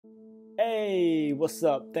Hey, what's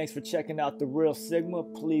up? Thanks for checking out The Real Sigma.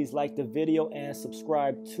 Please like the video and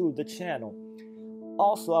subscribe to the channel.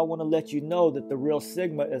 Also, I want to let you know that The Real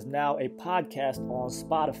Sigma is now a podcast on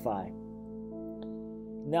Spotify.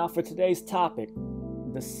 Now for today's topic,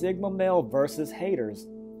 the Sigma male versus haters.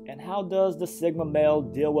 And how does the Sigma male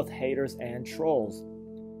deal with haters and trolls?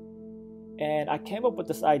 And I came up with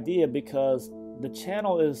this idea because the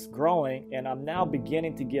channel is growing and I'm now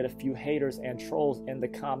beginning to get a few haters and trolls in the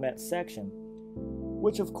comment section,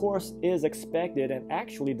 which of course is expected and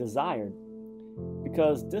actually desired.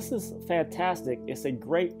 Because this is fantastic, it's a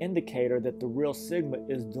great indicator that the Real Sigma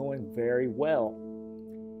is doing very well.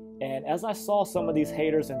 And as I saw some of these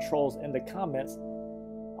haters and trolls in the comments,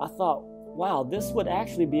 I thought, wow, this would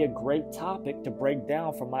actually be a great topic to break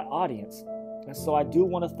down for my audience. And so I do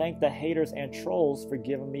want to thank the haters and trolls for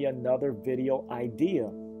giving me another video idea.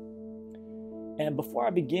 And before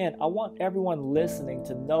I begin, I want everyone listening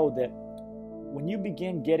to know that when you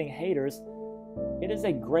begin getting haters, it is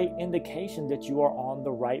a great indication that you are on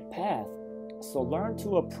the right path. So learn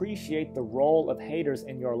to appreciate the role of haters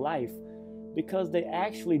in your life because they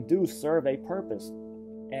actually do serve a purpose.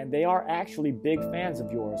 And they are actually big fans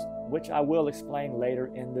of yours, which I will explain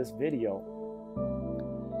later in this video.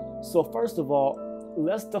 So first of all,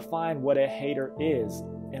 let's define what a hater is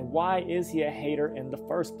and why is he a hater in the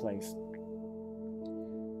first place.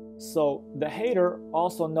 So the hater,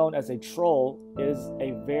 also known as a troll, is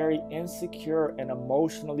a very insecure and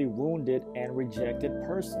emotionally wounded and rejected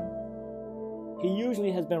person. He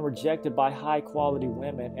usually has been rejected by high quality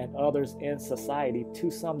women and others in society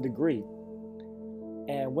to some degree.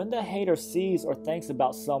 And when the hater sees or thinks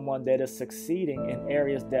about someone that is succeeding in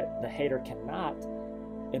areas that the hater cannot,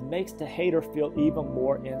 it makes the hater feel even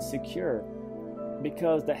more insecure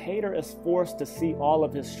because the hater is forced to see all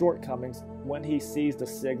of his shortcomings when he sees the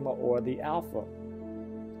Sigma or the Alpha.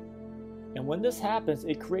 And when this happens,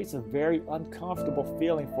 it creates a very uncomfortable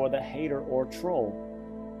feeling for the hater or troll.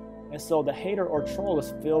 And so the hater or troll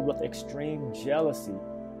is filled with extreme jealousy.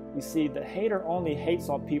 You see, the hater only hates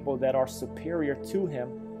on people that are superior to him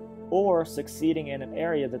or succeeding in an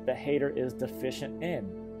area that the hater is deficient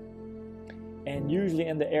in. And usually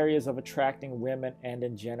in the areas of attracting women and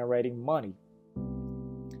in generating money.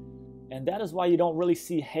 And that is why you don't really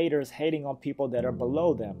see haters hating on people that are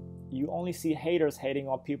below them. You only see haters hating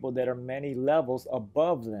on people that are many levels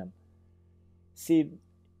above them. See,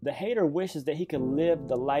 the hater wishes that he could live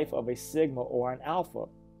the life of a Sigma or an Alpha,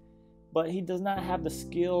 but he does not have the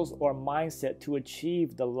skills or mindset to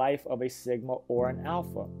achieve the life of a Sigma or an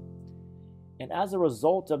Alpha. And as a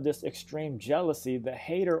result of this extreme jealousy, the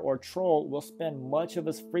hater or troll will spend much of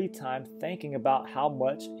his free time thinking about how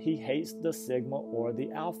much he hates the Sigma or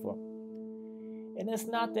the Alpha. And it's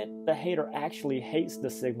not that the hater actually hates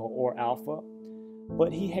the Sigma or Alpha,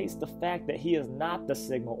 but he hates the fact that he is not the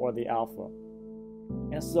Sigma or the Alpha.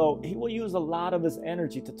 And so he will use a lot of his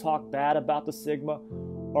energy to talk bad about the Sigma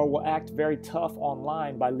or will act very tough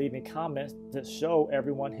online by leaving comments that show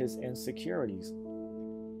everyone his insecurities.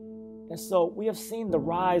 And so we have seen the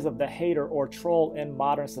rise of the hater or troll in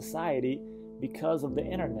modern society because of the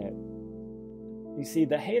internet. You see,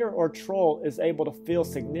 the hater or troll is able to feel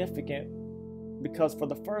significant because for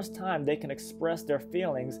the first time they can express their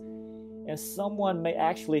feelings and someone may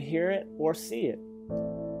actually hear it or see it.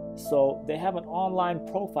 So they have an online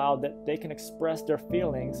profile that they can express their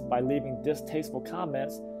feelings by leaving distasteful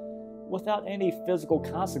comments without any physical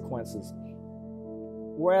consequences.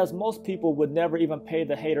 Whereas most people would never even pay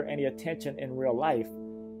the hater any attention in real life.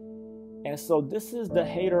 And so this is the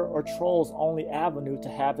hater or troll's only avenue to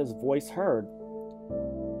have his voice heard.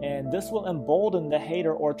 And this will embolden the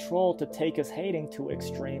hater or troll to take his hating to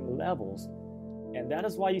extreme levels. And that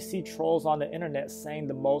is why you see trolls on the internet saying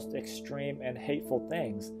the most extreme and hateful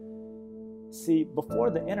things. See,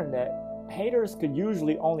 before the internet, haters could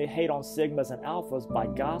usually only hate on Sigmas and Alphas by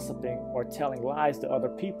gossiping or telling lies to other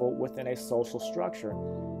people within a social structure,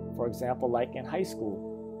 for example, like in high school.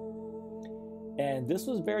 And this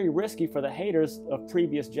was very risky for the haters of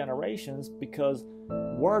previous generations because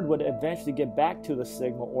word would eventually get back to the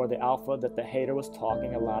Sigma or the Alpha that the hater was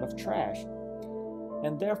talking a lot of trash.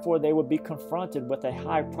 And therefore they would be confronted with a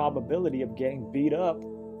high probability of getting beat up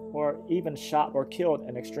or even shot or killed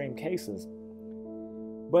in extreme cases.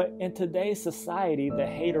 But in today's society, the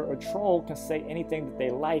hater or troll can say anything that they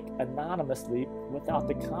like anonymously without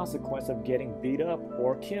the consequence of getting beat up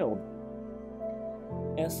or killed.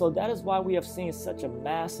 And so that is why we have seen such a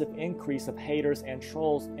massive increase of haters and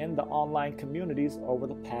trolls in the online communities over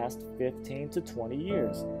the past 15 to 20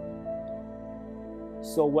 years.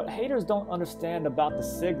 So what haters don't understand about the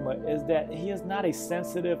Sigma is that he is not a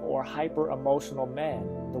sensitive or hyper-emotional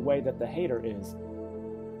man. the way that the hater is.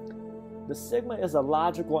 The Sigma is a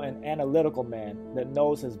logical and analytical man that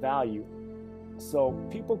knows his value. So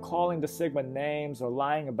people calling the Sigma names or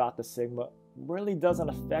lying about the Sigma really doesn't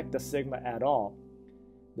affect the Sigma at all.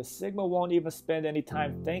 The Sigma won't even spend any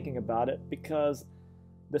time thinking about it because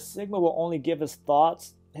the Sigma will only give his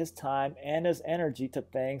thoughts, his time, and his energy to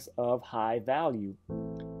things of high value.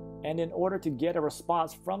 And in order to get a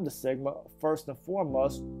response from the Sigma, first and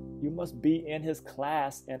foremost, you must be in his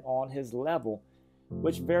class and on his level,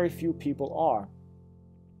 which very few people are.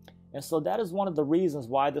 And so that is one of the reasons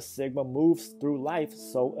why the Sigma moves through life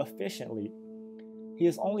so efficiently. He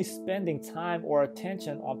is only spending time or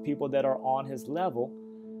attention on people that are on his level,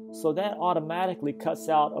 so that automatically cuts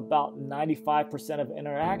out about 95% of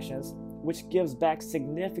interactions, which gives back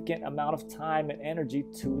significant amount of time and energy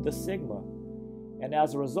to the Sigma. And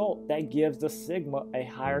as a result, that gives the Sigma a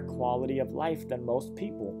higher quality of life than most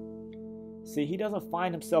people. See, he doesn't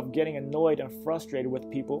find himself getting annoyed and frustrated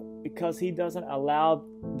with people because he doesn't allow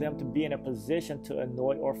them to be in a position to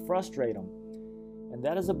annoy or frustrate him. And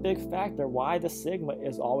that is a big factor why the Sigma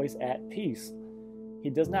is always at peace. He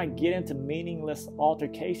does not get into meaningless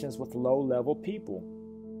altercations with low-level people.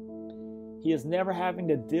 He is never having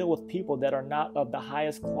to deal with people that are not of the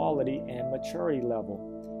highest quality and maturity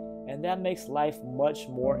level. And that makes life much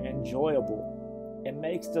more enjoyable. It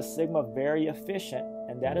makes the Sigma very efficient,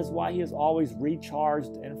 and that is why he is always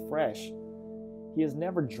recharged and fresh. He is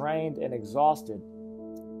never drained and exhausted.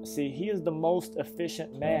 See, he is the most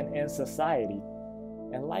efficient man in society.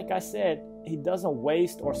 And like I said, he doesn't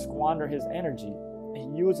waste or squander his energy. He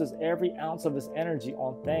uses every ounce of his energy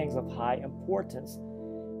on things of high importance.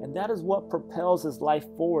 And that is what propels his life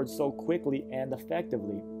forward so quickly and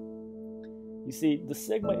effectively. You see, the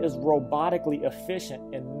Sigma is robotically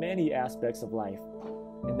efficient in many aspects of life.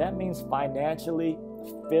 And that means financially,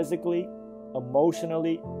 physically,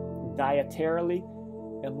 emotionally, dietarily,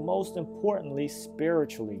 and most importantly,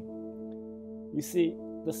 spiritually. You see,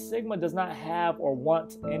 the Sigma does not have or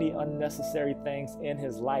want any unnecessary things in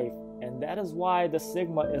his life, and that is why the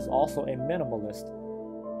Sigma is also a minimalist.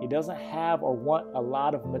 He doesn't have or want a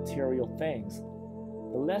lot of material things.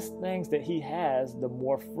 The less things that he has, the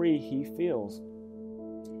more free he feels.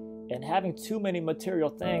 And having too many material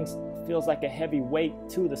things feels like a heavy weight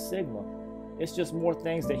to the Sigma. It's just more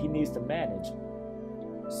things that he needs to manage.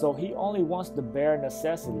 So he only wants the bare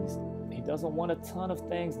necessities. He doesn't want a ton of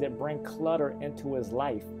things that bring clutter into his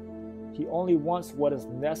life. He only wants what is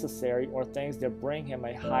necessary or things that bring him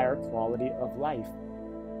a higher quality of life.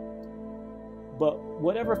 But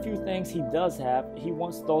whatever few things he does have, he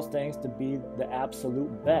wants those things to be the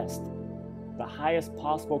absolute best, the highest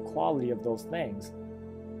possible quality of those things.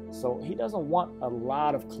 So he doesn't want a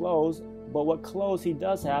lot of clothes, but what clothes he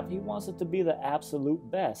does have, he wants it to be the absolute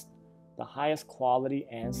best, the highest quality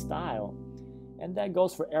and style. And that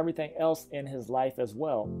goes for everything else in his life as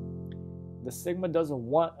well. The Sigma doesn't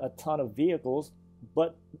want a ton of vehicles,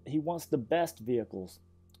 but he wants the best vehicles.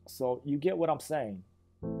 So you get what I'm saying.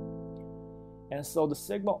 And so the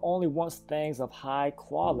Sigma only wants things of high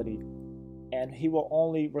quality, and he will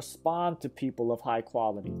only respond to people of high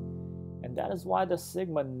quality. And that is why the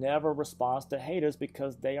Sigma never responds to haters,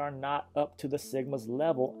 because they are not up to the Sigma's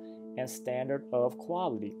level and standard of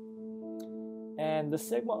quality. And the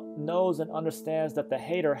Sigma knows and understands that the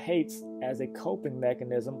hater hates as a coping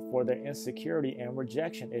mechanism for their insecurity and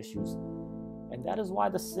rejection issues. And that is why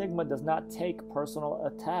the Sigma does not take personal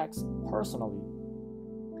attacks personally.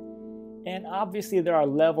 And obviously there are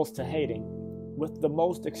levels to hating, with the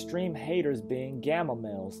most extreme haters being gamma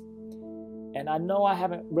males. And I know I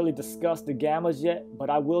haven't really discussed the gammas yet, but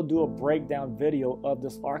I will do a breakdown video of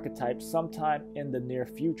this archetype sometime in the near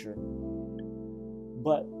future.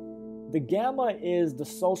 But the gamma is the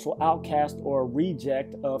social outcast or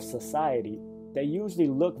reject of society. They usually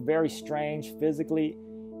look very strange physically,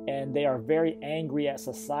 and they are very angry at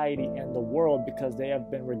society and the world because they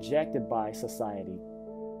have been rejected by society.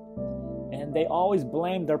 And they always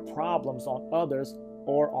blame their problems on others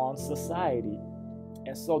or on society.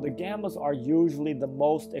 And so the gammas are usually the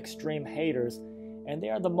most extreme haters, and they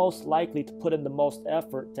are the most likely to put in the most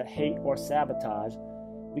effort to hate or sabotage,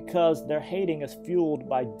 because their hating is fueled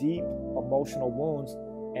by deep emotional wounds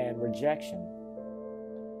and rejection.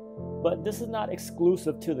 But this is not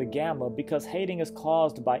exclusive to the gamma, because hating is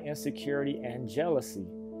caused by insecurity and jealousy.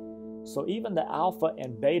 So even the alpha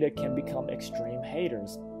and beta can become extreme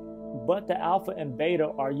haters. But the alpha and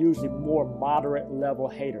beta are usually more moderate level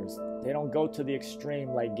haters. They don't go to the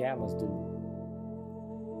extreme like gammas do.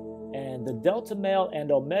 And the delta male and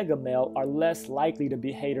omega male are less likely to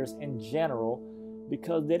be haters in general,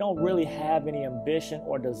 because they don't really have any ambition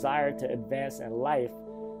or desire to advance in life.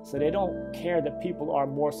 So they don't care that people are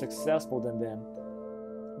more successful than them.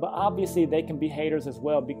 But obviously they can be haters as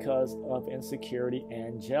well because of insecurity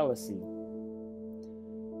and jealousy.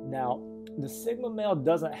 Now, the Sigma male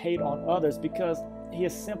doesn't hate on others because he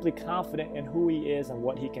is simply confident in who he is and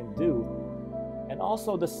what he can do. And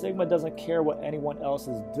also the Sigma doesn't care what anyone else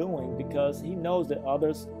is doing because he knows that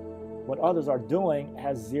what others are doing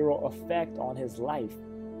has zero effect on his life.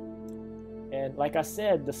 And like I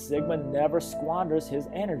said, the Sigma never squanders his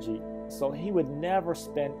energy. So he would never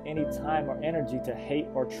spend any time or energy to hate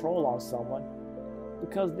or troll on someone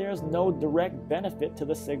because there's no direct benefit to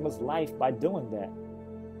the Sigma's life by doing that.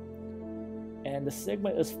 And the Sigma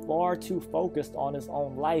is far too focused on his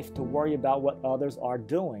own life to worry about what others are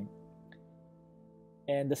doing.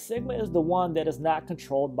 And the Sigma is the one that is not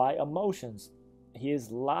controlled by emotions. He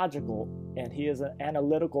is logical and he is an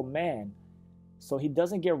analytical man. So he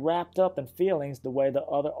doesn't get wrapped up in feelings the way the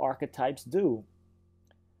other archetypes do.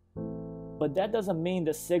 But that doesn't mean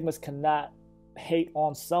that Sigmas cannot hate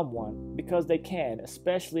on someone, because they can,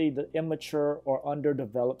 especially the immature or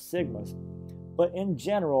underdeveloped Sigmas. But in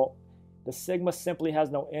general, the Sigma simply has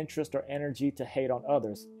no interest or energy to hate on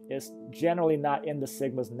others. It's generally not in the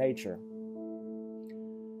Sigma's nature.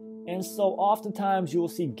 And so oftentimes you will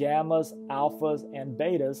see gammas, alphas, and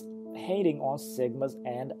betas hating on Sigmas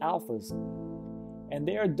and alphas. And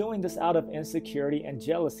they are doing this out of insecurity and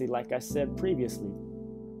jealousy, like I said previously.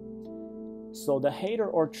 So the hater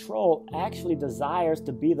or troll actually desires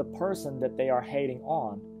to be the person that they are hating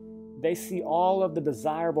on. They see all of the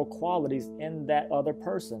desirable qualities in that other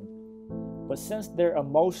person. But since their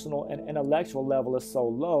emotional and intellectual level is so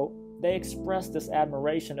low, they express this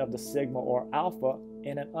admiration of the Sigma or Alpha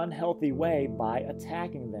in an unhealthy way by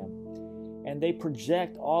attacking them. And they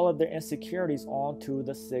project all of their insecurities onto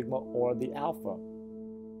the Sigma or the Alpha.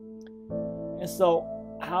 And so,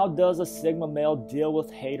 how does a Sigma male deal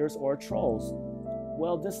with haters or trolls?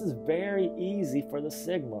 Well, this is very easy for the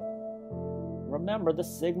Sigma. Remember, the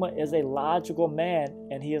Sigma is a logical man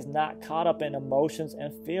and he is not caught up in emotions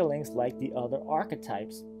and feelings like the other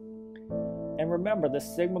archetypes. And remember, the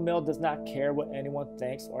Sigma male does not care what anyone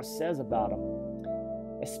thinks or says about him,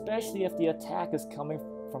 especially if the attack is coming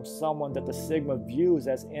from someone that the Sigma views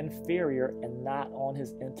as inferior and not on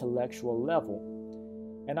his intellectual level.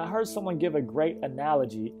 And I heard someone give a great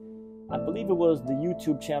analogy. I believe it was the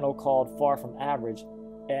YouTube channel called Far From Average,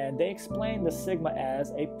 and they explained the Sigma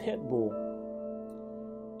as a pit bull.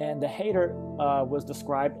 And the hater was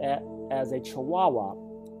described as a Chihuahua.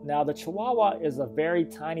 Now, the Chihuahua is a very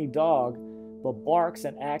tiny dog, but barks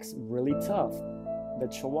and acts really tough. The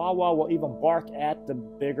Chihuahua will even bark at the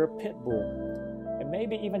bigger pit bull, and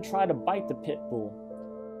maybe even try to bite the pit bull.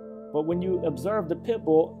 But when you observe the pit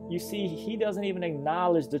bull, you see he doesn't even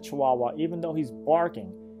acknowledge the Chihuahua, even though he's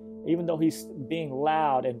barking, even though he's being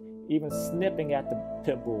loud and even snipping at the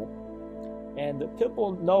pit bull. And the pit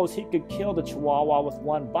bull knows he could kill the Chihuahua with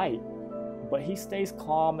one bite, but he stays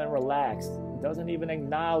calm and relaxed, doesn't even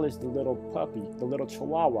acknowledge the little puppy, the little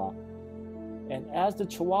Chihuahua. And as the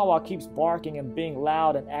Chihuahua keeps barking and being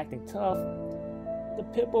loud and acting tough, the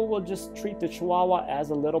pit bull will just treat the Chihuahua as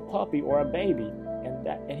a little puppy or a baby,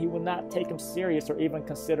 and he will not take him serious or even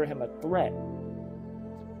consider him a threat.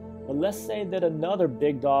 But let's say that another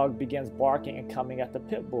big dog begins barking and coming at the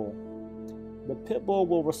pit bull. The pit bull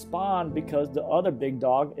will respond because the other big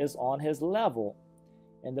dog is on his level,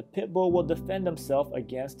 and the pit bull will defend himself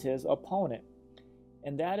against his opponent.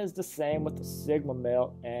 And that is the same with the Sigma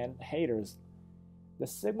male and haters. The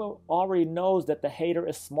Sigma already knows that the hater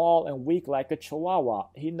is small and weak like a Chihuahua.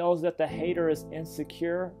 He knows that the hater is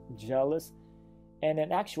insecure, jealous, and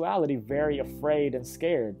in actuality very afraid and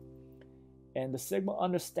scared. And the Sigma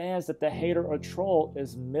understands that the hater or troll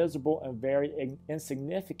is miserable and very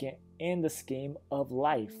insignificant in the scheme of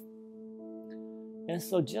life. And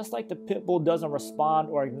so just like the pit bull doesn't respond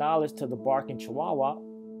or acknowledge to the barking Chihuahua,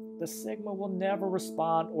 the Sigma will never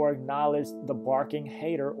respond or acknowledge the barking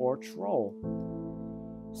hater or troll.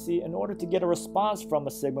 See, in order to get a response from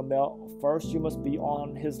a Sigma male, first you must be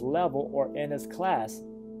on his level or in his class.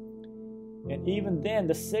 And even then,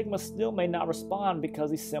 the Sigma still may not respond because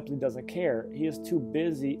he simply doesn't care. He is too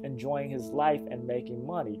busy enjoying his life and making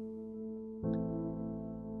money.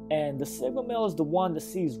 And the Sigma male is the one that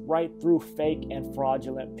sees right through fake and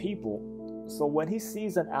fraudulent people. So when he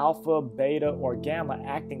sees an alpha, beta, or gamma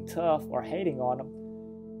acting tough or hating on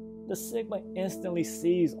him, the Sigma instantly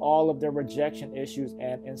sees all of their rejection issues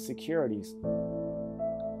and insecurities.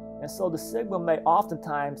 And so the Sigma may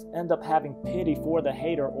oftentimes end up having pity for the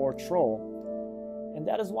hater or troll. And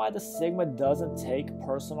that is why the Sigma doesn't take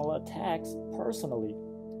personal attacks personally,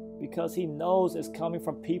 because he knows it's coming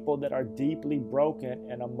from people that are deeply broken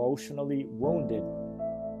and emotionally wounded.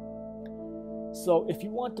 So if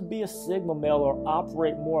you want to be a Sigma male or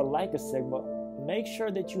operate more like a Sigma, make sure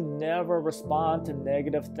that you never respond to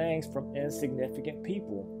negative things from insignificant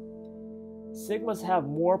people. Sigmas have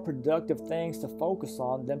more productive things to focus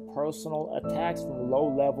on than personal attacks from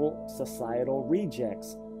low-level societal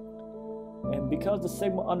rejects. And because the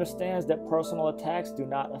Sigma understands that personal attacks do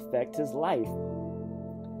not affect his life,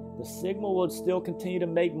 the Sigma will still continue to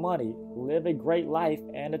make money, live a great life,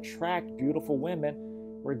 and attract beautiful women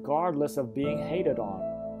regardless of being hated on.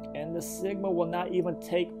 And the Sigma will not even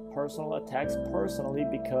take personal attacks personally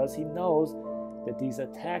because he knows that these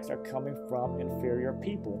attacks are coming from inferior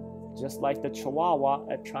people, just like the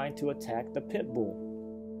Chihuahua trying to attack the Pit Bull.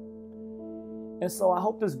 And so I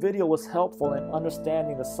hope this video was helpful in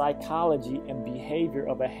understanding the psychology and behavior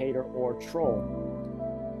of a hater or troll.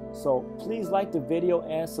 So please like the video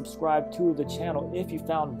and subscribe to the channel if you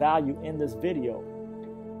found value in this video.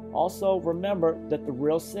 Also, remember that The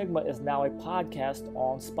Real Sigma is now a podcast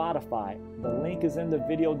on Spotify. The link is in the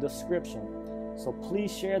video description. So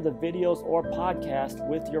please share the videos or podcast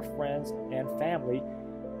with your friends and family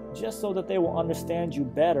just so that they will understand you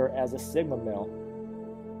better as a Sigma male.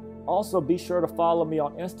 Also, be sure to follow me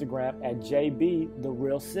on Instagram at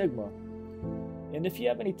JBTheRealSigma. And if you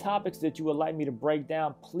have any topics that you would like me to break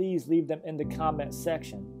down, please leave them in the comment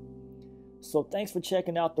section. So thanks for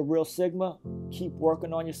checking out The Real Sigma. Keep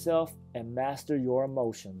working on yourself and master your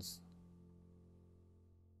emotions.